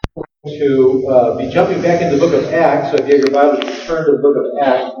To be jumping back into the book of Acts. So if you have your Bibles, turn to the book of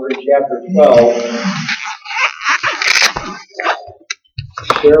Acts. We're in chapter 12.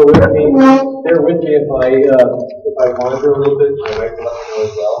 Bear with me if I wander a little bit. My wife will let me know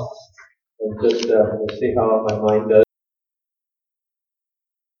as well. And just we'll see how my mind does.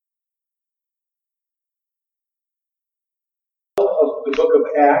 Of the book of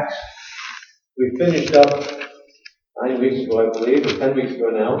Acts, we finished up 9 weeks ago, I believe, or 10 weeks ago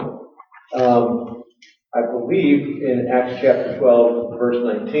now. I believe in Acts chapter 12, verse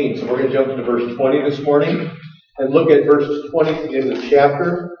 19. So we're going to jump into verse 20 this morning and look at verses 20 to the end of the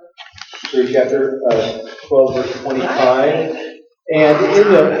chapter. Through chapter 12, verse 25. And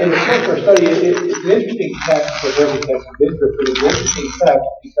in the text of our study, it's an interesting text, with every text of interest, but it's an interesting text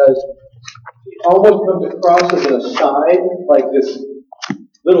because it almost comes across as an aside, like this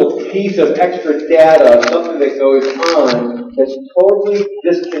little piece of extra data, something that goes on that's totally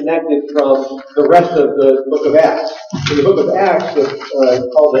disconnected from the rest of the book of Acts. In the book of Acts,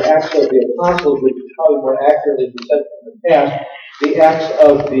 called the Acts of the Apostles, which is probably more accurately presented in the past, the Acts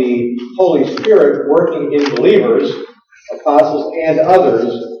of the Holy Spirit working in believers, apostles and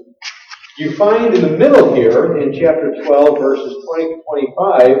others. You find in the middle here, in chapter 12, verses 20 to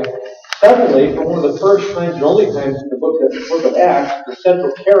 25, suddenly, for one of the first times and only times in the book of Acts, the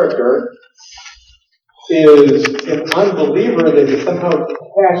central character is an unbeliever that is somehow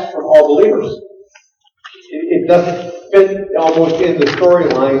detached from all believers. It doesn't fit almost in the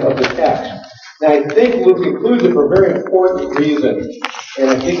storyline of the text. Now, I think Luke includes it for a very important reason, and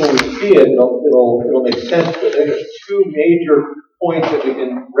I think when we see it, it'll make sense to us. I think there's two major points that we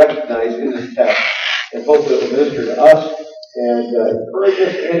can recognize in this text, and hope that it will minister to us and encourage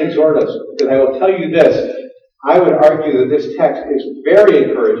us and exhort us. Because I will tell you this, I would argue that this text is very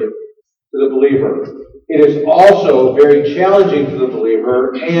encouraging to the believer. It is also very challenging to the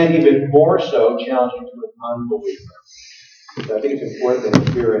believer, and even more so challenging to an unbeliever. So I think it's important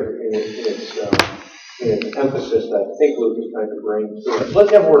to hear it in its emphasis that I think Luke is trying to bring to us.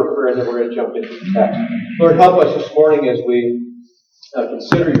 Let's have a word of prayer, and then we're going to jump into the text. Lord, help us this morning as we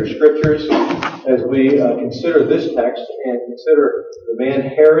consider your scriptures, as we consider this text, and consider the man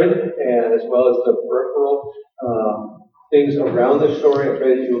Herod, and as well as the peripheral things around this story. I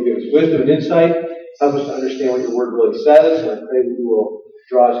pray that you will give us wisdom and insight. Help us to understand what your word really says, and I pray that you will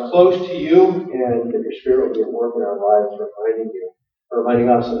draw us close to you, and that your Spirit will be at work in our lives, reminding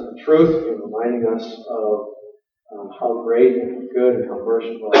us of the truth, and reminding us of how great and good and how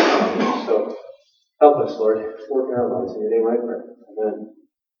merciful you are. So help us, Lord, work in our lives. In your name I pray. Amen.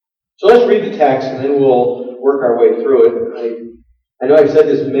 So let's read the text, and then we'll work our way through it. I know I've said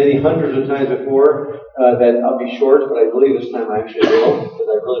this many hundreds of times before, that I'll be short, but I believe this time I actually will, because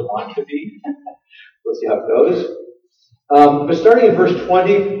I really want to be. We'll see how it goes. But starting in verse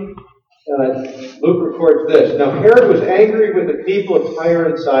 20, Luke records this. Now Herod was angry with the people of Tyre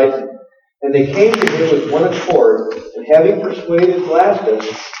and Sidon, and they came to him with one accord, and having persuaded Blastus,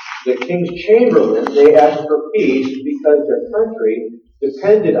 the king's chamberlain, they asked for peace, because their country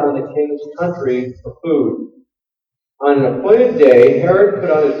depended on the king's country for food. On an appointed day, Herod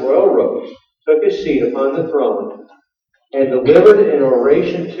put on his royal robes, took his seat upon the throne, and delivered an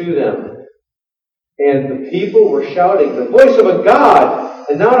oration to them. And the people were shouting, "The voice of a god,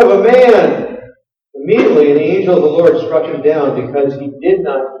 and not of a man!" Immediately an angel of the Lord struck him down, because he did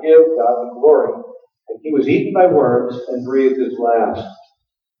not give God the glory. And he was eaten by worms and breathed his last.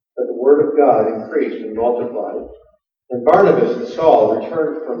 But the word of God increased and multiplied. And Barnabas and Saul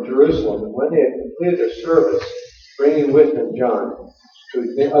returned from Jerusalem, and when they had completed their service, bringing with them John,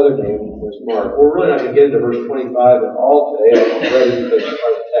 whose other name was Mark. We're really not going to get into verse 25 at all today. I read it because it's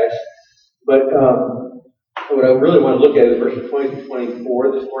part of the text. But what I really want to look at is verses 20 to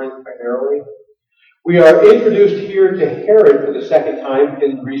 24 this morning primarily. We are introduced here to Herod for the second time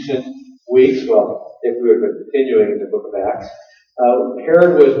in recent weeks. Well, if we had been continuing in the book of Acts.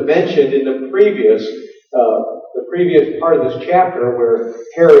 Herod was mentioned in the previous part of this chapter, where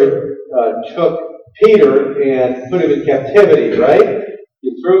Herod took Peter and put him in captivity, right?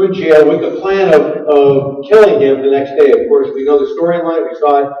 He threw him in jail with the plan of killing him the next day. Of course, we know the storyline. We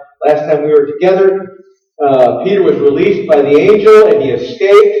saw it last time we were together. Peter was released by the angel, and he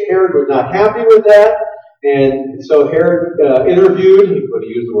escaped. Herod was not happy with that. And so Herod interviewed, he would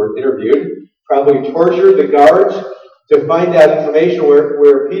use the word interviewed, probably tortured the guards to find out information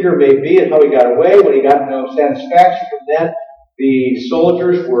where Peter may be and how he got away. When he got no satisfaction from that, the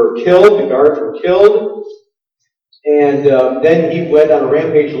soldiers were killed, the guards were killed, and then he went on a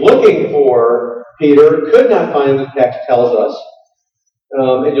rampage looking for Peter, could not find him, the text tells us.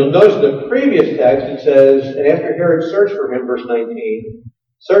 And you'll notice in the previous text it says, and after Herod searched for him, verse 19,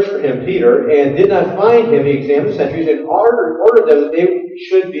 searched for him, Peter, and did not find him. He examined the sentries and ordered them that they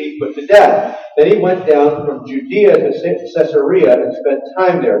should be put to death. Then he went down from Judea to Caesarea and spent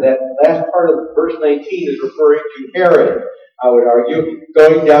time there. That last part of verse 19 is referring to Herod, I would argue,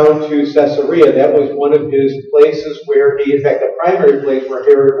 going down to Caesarea. That was one of his places where he, in fact, the primary place where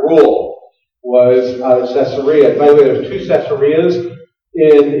Herod ruled was out of Caesarea. By the way, there's two Caesareas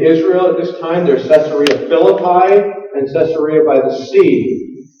in Israel at this time. There's Caesarea Philippi and Caesarea by the sea.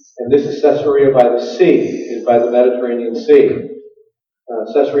 And this is Caesarea by the sea, is by the Mediterranean Sea.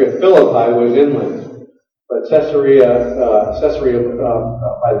 Caesarea Philippi was inland, but Caesarea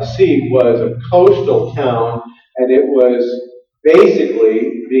by the sea was a coastal town, and it was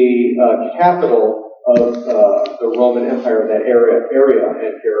basically the capital of the Roman Empire of that area. And Herod,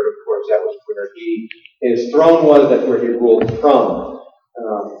 of course, that was where his throne was. That's where he ruled from.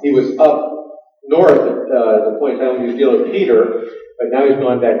 He was up north at the point in time when he was dealing with Peter, but now he's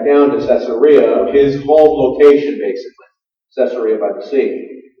gone back down to Caesarea, his home location, basically. Caesarea by the sea.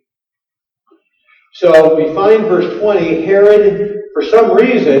 So we find verse 20, Herod, for some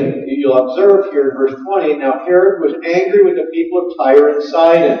reason, you'll observe here in verse 20, now Herod was angry with the people of Tyre and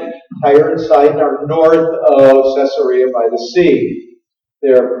Sidon. Tyre and Sidon are north of Caesarea by the sea.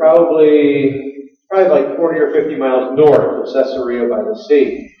 They're probably like 40 or 50 miles north of Caesarea by the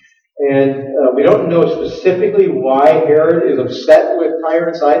sea. And we don't know specifically why Herod is upset with Tyre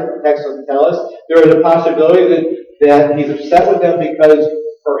and Sidon. The text doesn't tell us. There is a possibility that he's upset with them because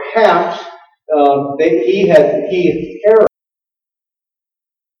perhaps Herod,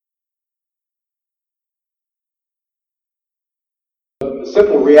 the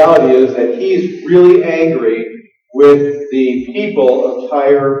simple reality is that he's really angry with the people of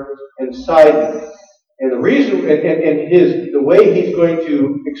Tyre and Sidon. And the reason, the way he's going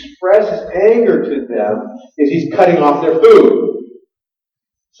to express his anger to them is he's cutting off their food.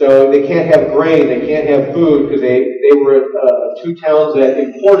 So they can't have grain, they can't have food, because they were two towns that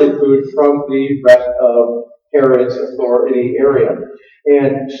imported food from the rest of Herod's authority area.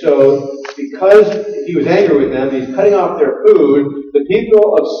 And so, because he was angry with them, he's cutting off their food. The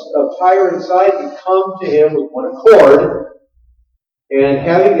people of Tyre and Sidon come to him with one accord. And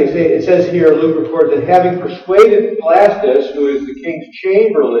it says here, Luke records that having persuaded Blastus, who is the king's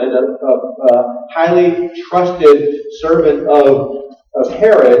chamberlain, a highly trusted servant of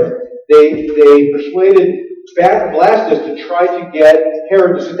Herod, they persuaded Blastus to try to get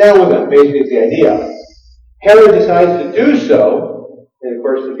Herod to sit down with them, basically is the idea. Herod decides to do so, and of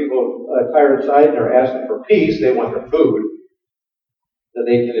course the people of Tyre and Sidon are asking for peace. They want their food that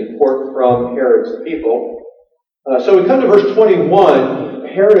they can import from Herod's people. So we come to verse 21.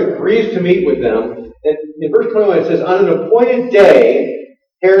 Herod agrees to meet with them. And in verse 21 it says, on an appointed day,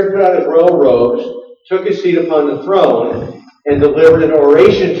 Herod put on his royal robes, took his seat upon the throne, and delivered an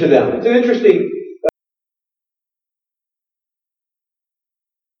oration to them. It's an interesting...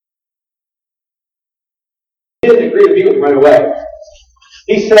 He didn't agree to meet with them right away.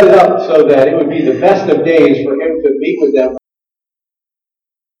 He set it up so that it would be the best of days for him to meet with them.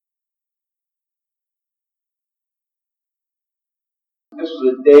 This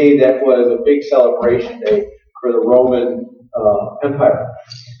was a day that was a big celebration day for the Roman Empire.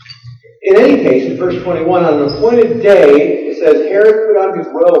 In any case, in verse 21, on an appointed day, it says, Herod put on his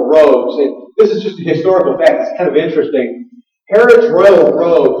royal robes. And this is just a historical fact. It's kind of interesting. Herod's royal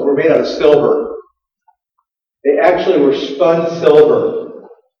robes were made out of silver. They actually were spun silver.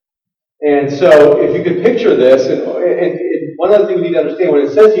 And so, if you could picture this, and one other thing we need to understand, when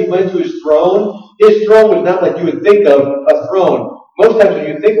it says he went to his throne was not like you would think of a throne. Most times when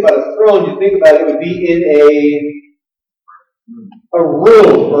you think about a throne, you think about it would be in a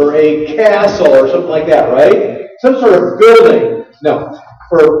room or a castle or something like that, right? Some sort of building. No.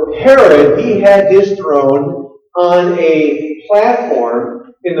 For Herod, he had his throne on a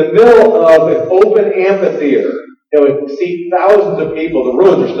platform in the middle of an open amphitheater that would seat thousands of people. The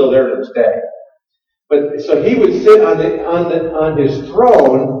ruins are still there to this day. But so he would sit on his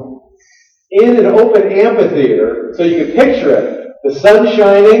throne in an open amphitheater, so you could picture it. The sun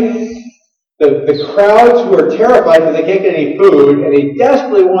shining, the crowds who are terrified because they can't get any food, and they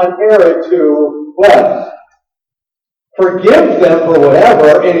desperately want Herod to, what? Forgive them for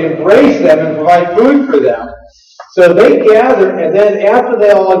whatever, and embrace them and provide food for them. So they gather, and then after they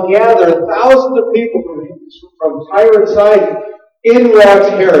all gather, thousands of people from Tyre and Sidon, in walks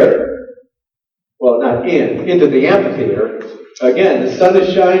Herod. Well, not into the amphitheater. Again, the sun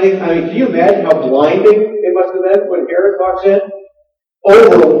is shining. I mean, can you imagine how blinding it must have been when Herod walks in?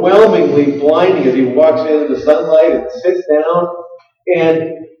 Overwhelmingly blinding as he walks into the sunlight and sits down.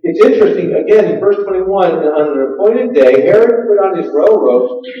 And it's interesting, again, in verse 21, on an appointed day, Herod put on his royal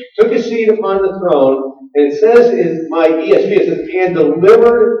robes, took his seat upon the throne, and it says in my ESV, it says, and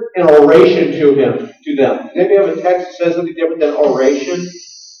delivered an oration to them. Does anybody have a text that says something different than oration?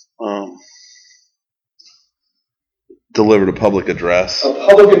 Delivered a public address. A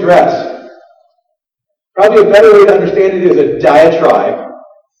public address. Probably a better way to understand it is a diatribe.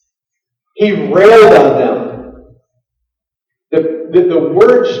 He railed on them. The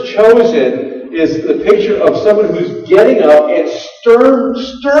words chosen is the picture of someone who's getting up and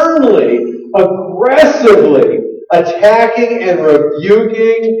sternly, aggressively attacking and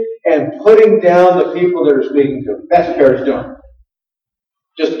rebuking and putting down the people that are speaking to him. That's what Herod's doing.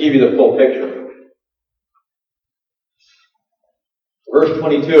 Just to give you the full picture. Verse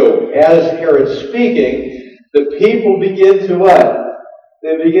 22, as Herod's speaking, the people begin to what?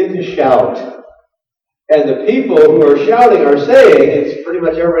 They begin to shout. And the people who are shouting are saying, it's pretty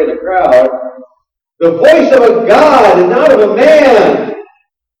much everybody in the crowd, the voice of a God and not of a man.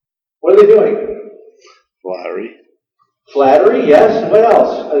 What are they doing? Flattery. Flattery, yes. What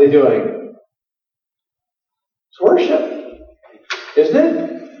else are they doing? It's worship. Isn't it?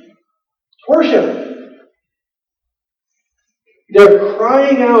 It's worship. They're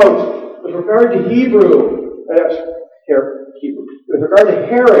crying out with regard to with regard to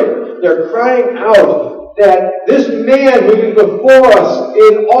Herod, they're crying out that this man who is before us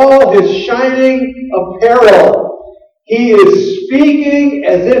in all his shining apparel, he is speaking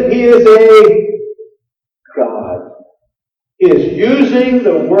as if he is a God. He is using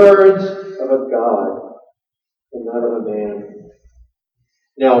the words of a God and not of a man.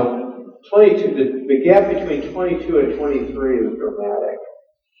 Now, 22, the gap between 22 and 23 is dramatic.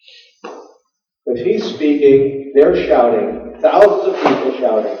 If he's speaking, they're shouting, thousands of people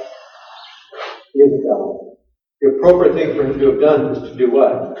shouting. He is a God. The appropriate thing for him to have done is to do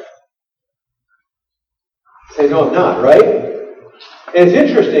what? Say, no, I'm not, right? And it's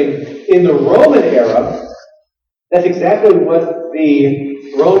interesting, in the Roman era, that's exactly what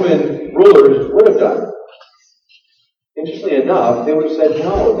the Roman rulers would have done. Interestingly enough, they would have said,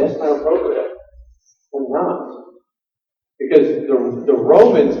 no, that's not appropriate. I'm not. Because the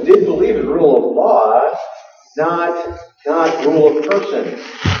Romans did believe in rule of law, not rule of person.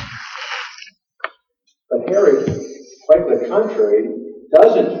 But Herod, quite the contrary,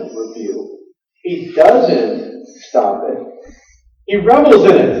 doesn't rebuke. He doesn't stop it. He revels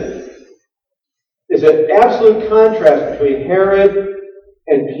in it. There's an absolute contrast between Herod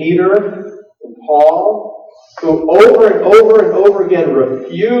and Peter and Paul, who over and over and over again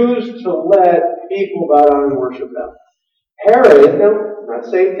refuse to let people bow down and worship them. Herod, now, I'm not a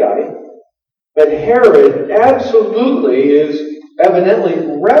saint guy, but Herod absolutely is evidently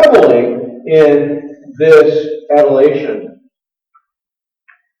reveling in this adulation.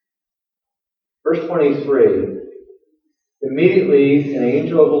 Verse 23, immediately an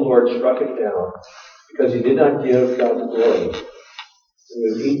angel of the Lord struck him down because he did not give God the glory. He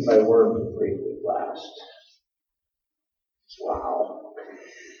was eaten by worms and breathed his last. Wow.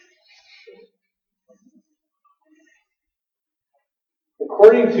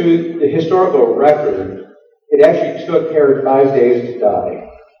 According to the historical record, it actually took Herod 5 days to die.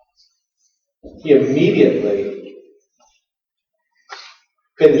 He immediately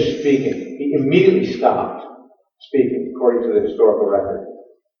finished speaking. He immediately stopped speaking, according to the historical record.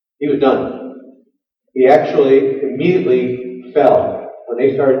 He was done. He actually immediately fell. When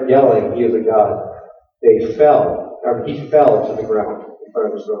they started yelling, he is a God, they fell, or he fell to the ground in front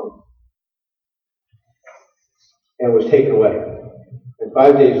of his throne and was taken away. And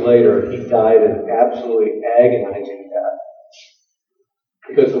 5 days later, he died an absolutely agonizing death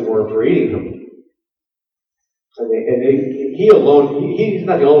because the worms were eating him. He alone, he's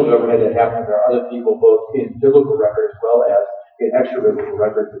not the only one who ever had that happen. There are other people, both in biblical record as well as in extra biblical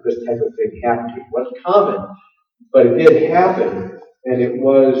record, that this type of thing happened to. It wasn't common, but it did happen, and it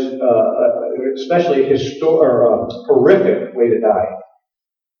was especially a horrific way to die.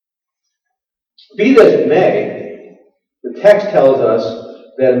 Be this as it may, the text tells us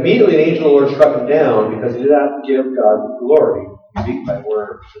that immediately the angel of the Lord struck him down because he did not give God the glory. He was eaten by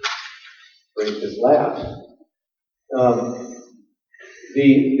worms and breathed his last. The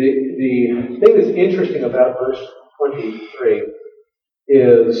thing that's interesting about verse 23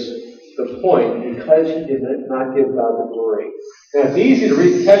 is the point, because he did not give God the glory. Now, it's easy to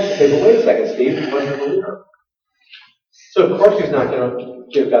read the text and say, well, wait a second, Steve, he wasn't a believer. So, of course, he's not going to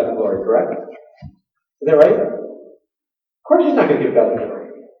give God the glory, correct? Is that right? Of course he's not going to give God the glory.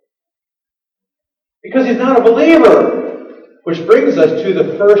 Because he's not a believer. Which brings us to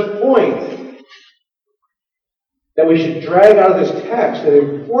the first point. that we should drag out of this text,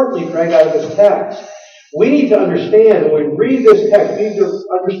 and importantly drag out of this text. We need to understand, when we read this text, we need to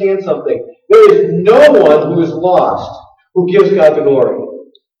understand something. There is no one who is lost who gives God the glory.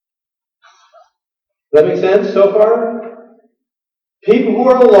 Does that make sense so far? People who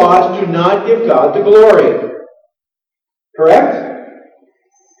are lost do not give God the glory. Correct?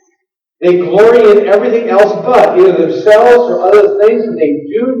 They glory in everything else but either themselves or other things, and they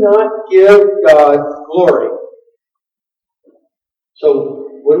do not give God glory. So,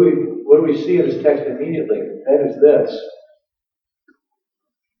 what do we see in this text immediately? That is this.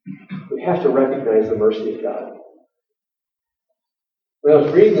 We have to recognize the mercy of God. When I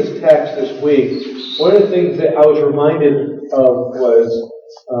was reading this text this week, one of the things that I was reminded of was,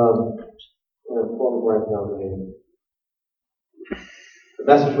 I'm pulling right now the name. The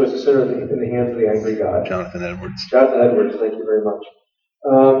message was to sinner in the hands of the angry God. Jonathan Edwards. Jonathan Edwards, thank you very much.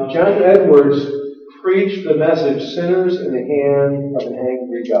 Jonathan Edwards preached the message, sinners in the hand of an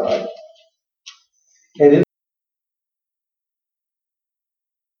angry God. And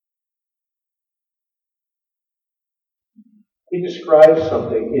he describes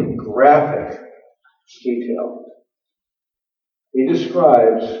something in graphic detail. He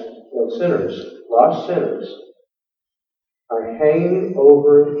describes that sinners, lost sinners, are hanging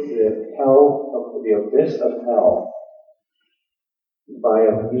over the abyss of hell by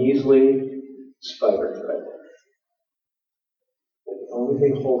a measly spider thread. And the only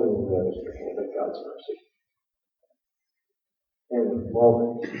thing holding them there is the hand of God's mercy. And in a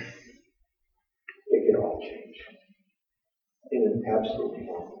moment, it can all change. In an absolute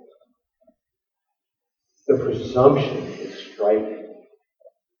moment. The presumption is striking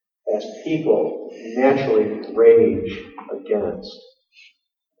as people naturally rage against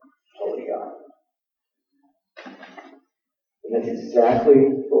holy God. And that's exactly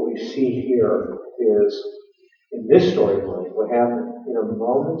what we see here is, in this storyline, what happened in a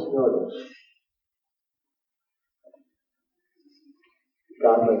moment's notice.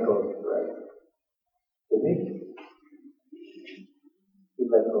 God let go of the thread. Didn't he? He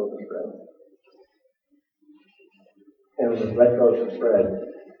let go of the thread. And when he let go of the thread,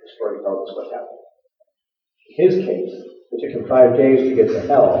 the story tells us what happened. In his case, it took him 5 days to get to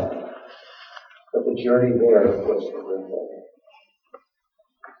hell, but the journey there was horrific.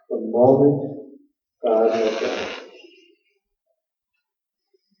 The moment God let go,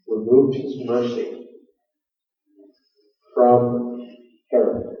 removed his mercy from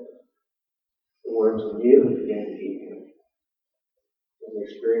Herod, the worms immediately began to eat him, and he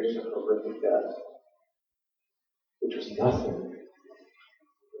experienced a horrific death, which was nothing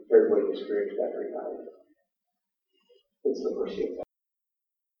compared to what he experienced after he died. It's the mercy of God.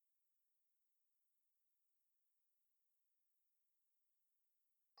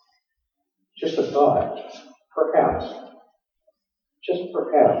 Just a thought. Perhaps, just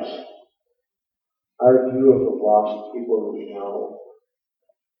perhaps, our view of the lost people we know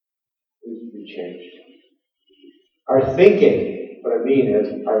needs to be changed. Our thinking, what I mean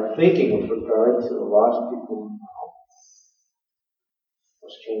is, our thinking with regard to the lost people we know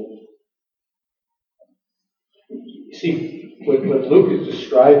must change. You see, what Luke is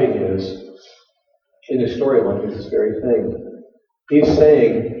describing is, in the storyline, is this very thing. He's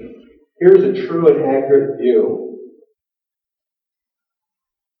saying, here's a true and accurate view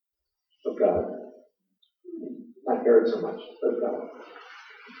of God. Not Herod so much, but God.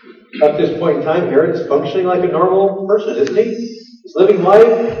 At this point in time, Herod's functioning like a normal person, isn't he? He's living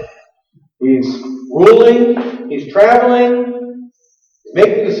life. He's ruling. He's traveling. He's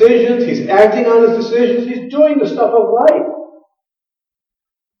making decisions. He's acting on his decisions. He's doing the stuff of life.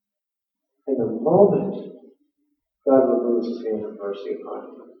 And the moment God removes his hand of mercy upon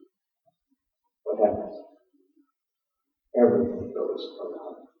him, what happens? Everything goes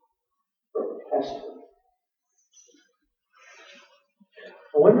around grotesquely.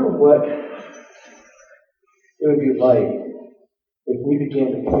 I wonder what it would be like if we began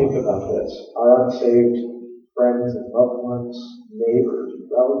to think about this. Our unsaved friends and loved ones, neighbors,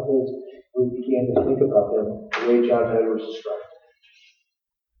 relatives, we began to think about them the way John Edwards described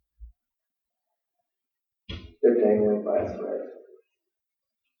it. They're dangling by a thread.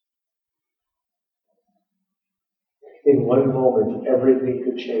 In one moment, everything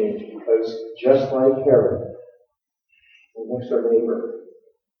could change because just like Herod, the next door neighbor,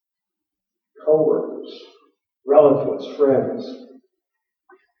 co-workers, relatives, friends,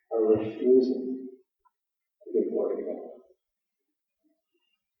 are refusing to give glory to God.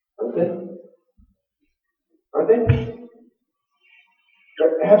 Aren't they? Aren't they?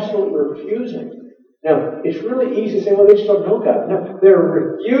 They're absolutely refusing. Now, it's really easy to say, well, they just don't know God. No, they're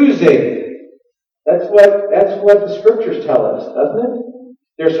refusing. That's what the scriptures tell us, doesn't it?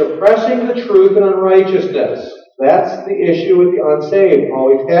 They're suppressing the truth and unrighteousness. That's the issue with the unsaved.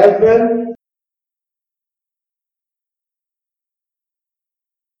 Always has been.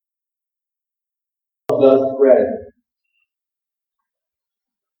 The thread.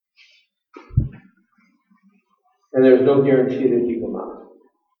 And there's no guarantee that he will not.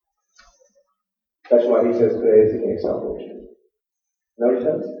 That's why he says today is the day of salvation. Know what he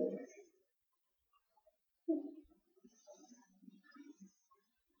says?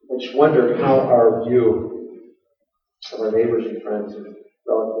 I just wonder how our view of our neighbors and friends and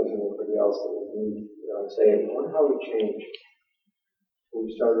relatives and everybody else that we need to say, I wonder how it would change when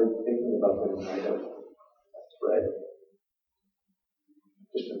we started thinking about them in light of a thread.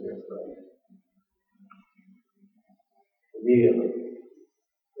 Just a mere thread. Immediately,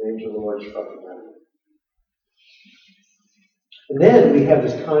 the angel of the Lord struck them. And then we have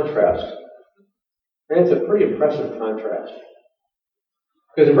this contrast. And it's a pretty impressive contrast.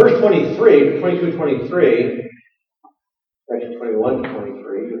 Because in verse 23, 22-23, actually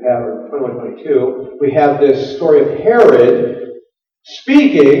 21-23, you have, or 21-22, we have this story of Herod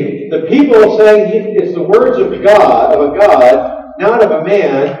speaking, the people saying it's the words of God, of a God, not of a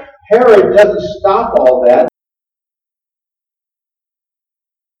man. Herod doesn't stop all that.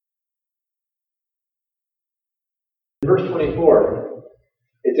 In verse 24,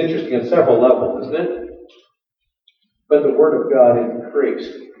 it's interesting on several levels, isn't it? But the word of God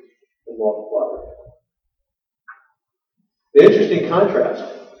increased and multiplied. The interesting contrast.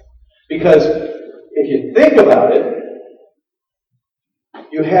 Because if you think about it,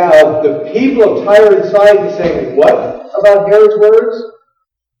 you have the people of Tyre and Sidon saying, what about Herod's words?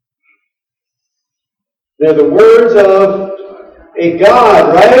 They're the words of a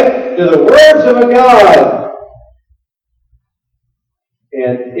God, right? They're the words of a God.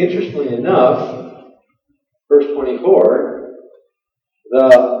 And interestingly enough, verse 24,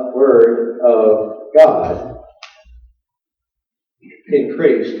 the word of God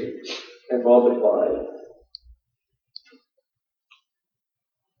increased and multiplied.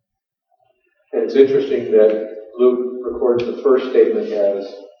 And it's interesting that Luke records the first statement as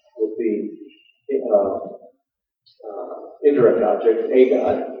with the indirect object, a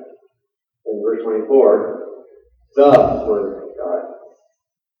God. In verse 24, the word of God.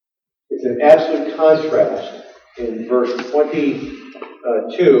 It's an absolute contrast in verse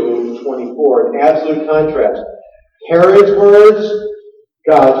 22-24, an absolute contrast. Herod's words,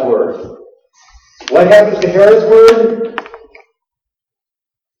 God's word. What happens to Herod's word?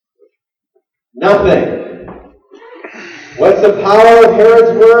 Nothing. What's the power of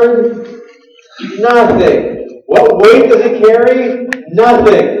Herod's word? Nothing. What weight does it carry?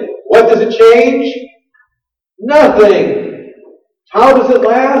 Nothing. What does it change? Nothing. How does it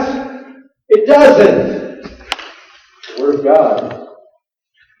last? It doesn't. The word of God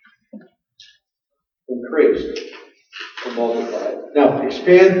increased and multiplied. Now,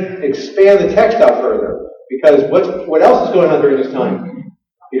 expand the text out further, because what else is going on during this time?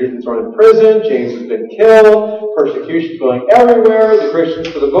 Peter's been thrown in prison, James has been killed, persecution's going everywhere, the Christians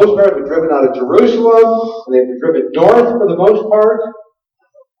for the most part have been driven out of Jerusalem, and they've been driven north for the most part,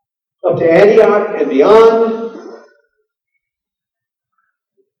 up to Antioch and beyond.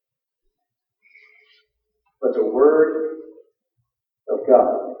 But the word of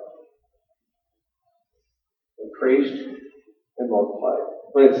God increased and multiplied.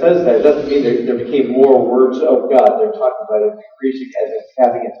 When it says that, it doesn't mean there became more words of God. They're talking about it increasing as it's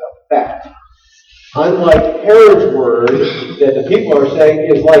having its effect. Unlike Herod's word, that the people are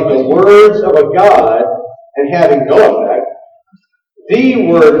saying is like the words of a God and having no effect, the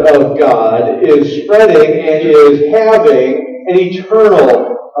word of God is spreading and is having an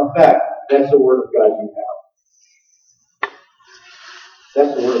eternal effect. That's the word of God you have.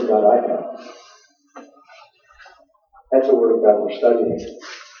 That's the word of God I have. That's the word of God we're studying.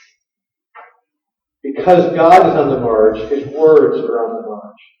 Because God is on the marge, His words are on the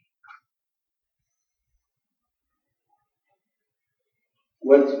marge.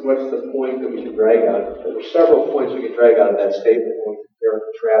 What's the point that we can drag out? There are several points we can drag out of that statement when we compare and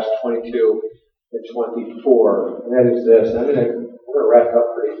contrast 22 and 24. And that is this. I'm going to wrap up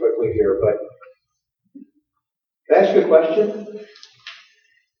pretty quickly here, but can I ask you a question?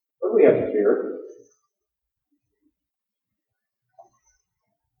 What do we have to fear?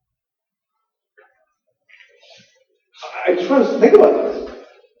 I just want us to think about this.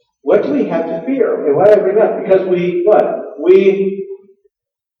 What do we have to fear? And why do I bring that up? Because we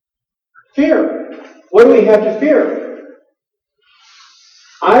fear. What do we have to fear?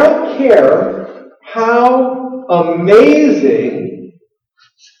 I don't care how amazing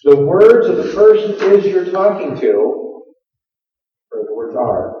the words of the person is you're talking to, or the words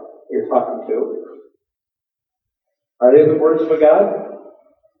are you're talking to, are they the words of a God?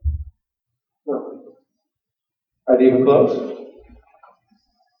 No. Are they even close?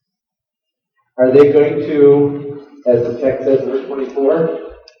 Are they going to, as the text says in verse 24,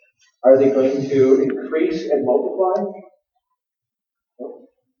 are they going to increase and multiply? No.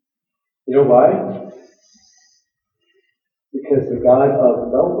 You know why? Because the God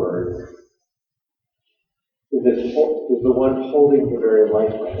of the Word is the one holding the very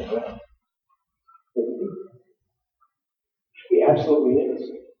life right now. He absolutely is.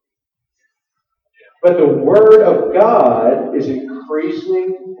 But the Word of God is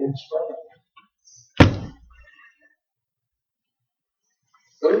increasing and spreading.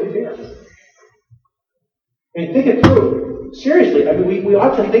 What do we fear? I mean, think it through. Seriously, I mean, we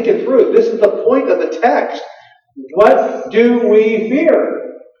ought to think it through. This is the point of the text. What do we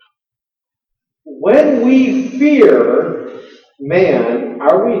fear? When we fear man,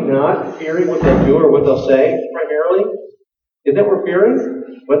 are we not fearing what they'll do or what they'll say primarily? Isn't that what we're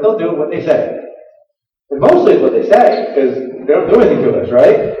fearing? What they'll do and what they say. And mostly it's what they say, because they don't do anything to us,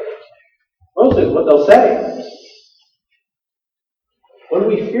 right? Mostly it's what they'll say. When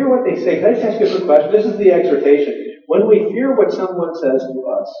we fear what they say, can I just ask you a quick question? This is the exhortation. When we fear what someone says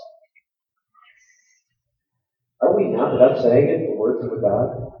to us, are we not, without saying it, the words of a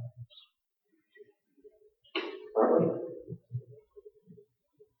God? Aren't we?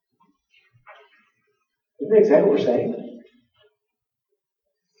 Isn't that exactly what we're saying?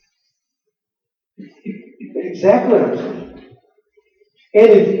 That's exactly what I'm saying. And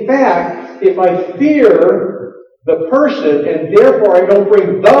in fact, if I fear the person and therefore I don't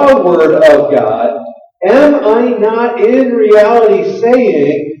bring the Word of God, am I not in reality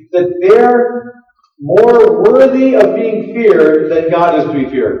saying that they're more worthy of being feared than God is to be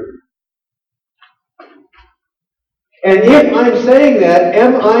feared? And if I'm saying that,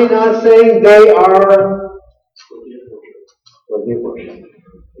 am I not saying they are worthy of worship?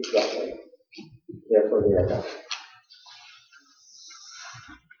 Exactly. Therefore they are God.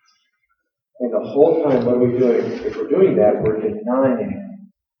 And the whole time, what are we doing? If we're doing that, we're denying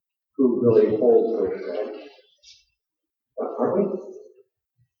who really holds those things. Aren't we?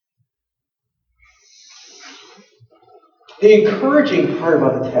 The encouraging part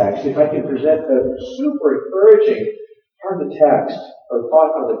about the text, if I can present a super encouraging part of the text, or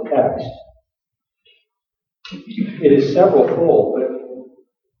thought on the text, it is several-fold, but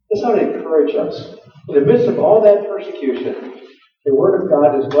this ought to encourage us. In the midst of all that persecution, the Word of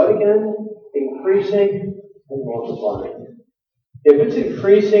God is what again? Increasing and multiplying. If it's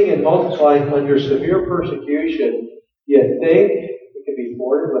increasing and multiplying under severe persecution, do you think it can be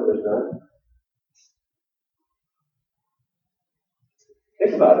thwarted when there's none?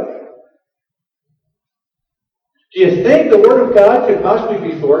 Think about it. Do you think the Word of God could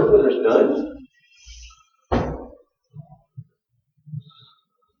possibly be thwarted when there's none?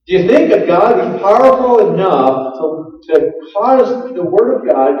 Do you think a God is powerful enough to cause the Word of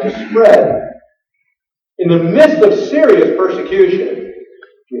God to spread in the midst of serious persecution?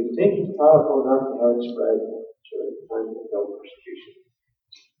 Do you think He's powerful enough to have it spread during times of no persecution?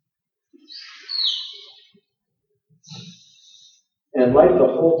 And like the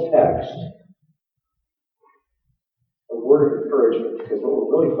whole text, a word of encouragement, because what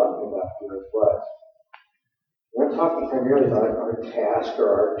we're really talking about here is what? We're not talking primarily about our task or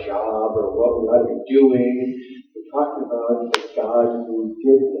our job or what we ought to be doing. We're talking about the God who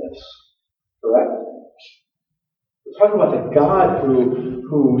did this. Correct? We're talking about the God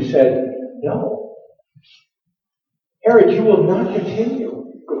who said, no. Herod, you will not continue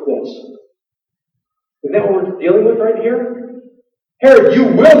with this. Isn't that what we're dealing with right here? Herod, you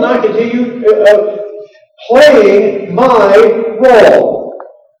will not continue playing my role.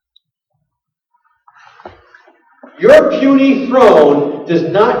 Your puny throne does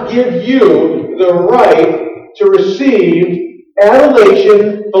not give you the right to receive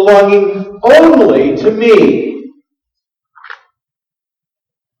adulation belonging only to me.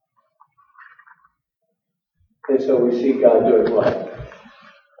 And so we see God doing what?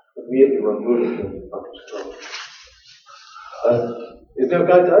 Immediately removing him from his throne. Isn't that what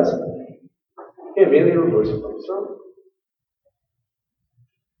God does? He immediately removes him from his throne.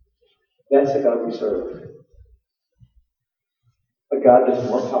 That's the God we serve. A God that's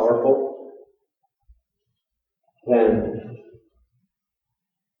more powerful than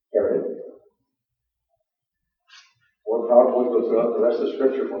Herod. More powerful, goes throughout the rest of the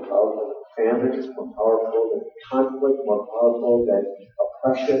Scripture, more powerful than famine, more powerful than conflict, more powerful than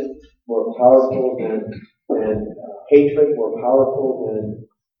oppression, more powerful than hatred, more powerful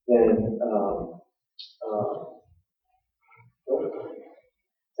then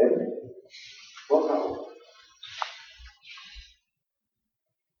well,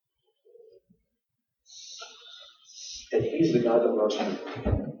 and He's the God that loves you.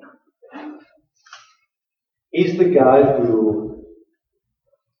 He's the God who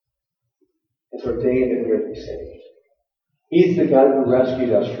has ordained that we are to be saved. He's the God who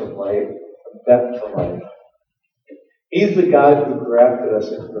rescued us from life, from death to life. He's the God who grafted us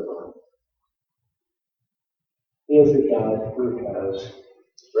into the vine. He is the God who has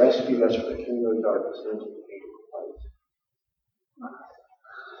rescued us from the kingdom of darkness and into the kingdom of light.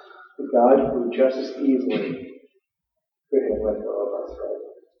 The God who just as easily could have let go of us,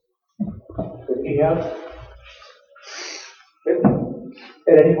 right? Could He have?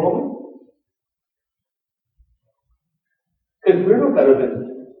 At any moment? Because we're no better than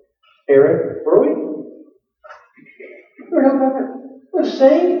Eric, were we? We're no better. We're the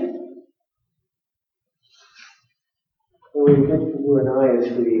same. And we think of you and I as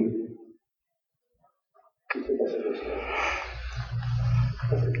we take us in this way.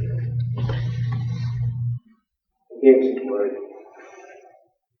 He gave us His word.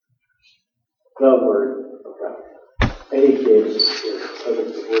 The word of God. And He gave us His Spirit so that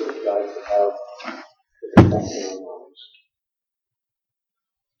the word of God could have the effect in our lives.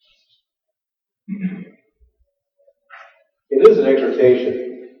 It is an exhortation.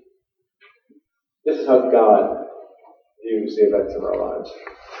 This is how God views the events of our lives,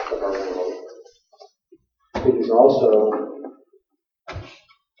 of our world. It is also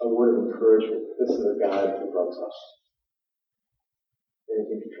a word of encouragement. This is a God who loves us. And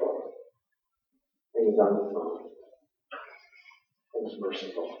is in control. And is on the throne. And is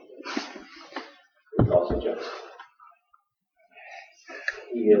merciful. He is also just.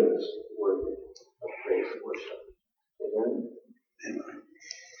 He is worthy of praise and worship. Amen? Amen.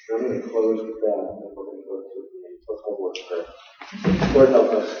 So I'm going to close with that, and then we're going to go to the word prayer. Lord,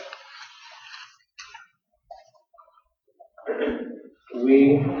 help us.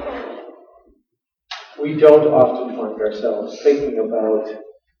 We don't often find ourselves thinking about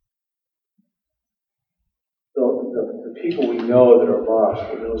the people we know that are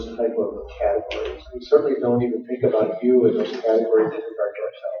lost in those type of categories. We certainly don't even think about you in those categories in regard to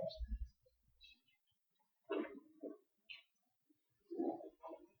ourselves.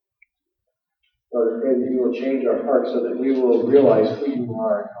 Lord, I pray that you will change our hearts so that we will realize who you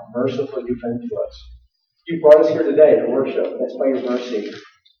are and how merciful you've been to us. You brought us here today to worship. That's by your mercy.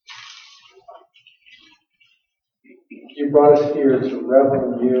 You brought us here to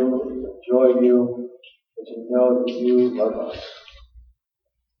revel in you, to enjoy you, and to know that you love us.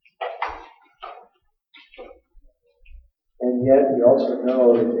 And yet we also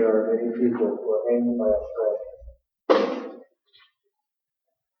know that there are many people who are hanging by a thread.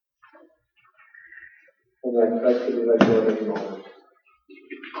 And that thread could be let go at any moment.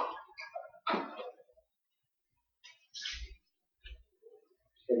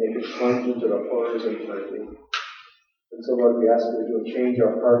 And they could plunge into the horrors of eternity. And so, Lord, we ask that you will change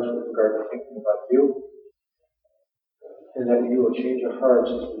our hearts with regard to thinking about you, and that you will change our hearts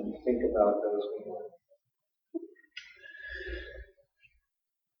as we think about those we love.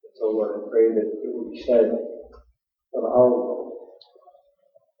 And so, Lord, I pray that it will be said of our world,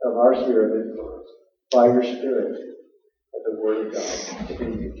 of our sphere of influence, by your Spirit, that the Word of God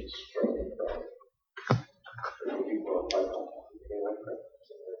continues to spread.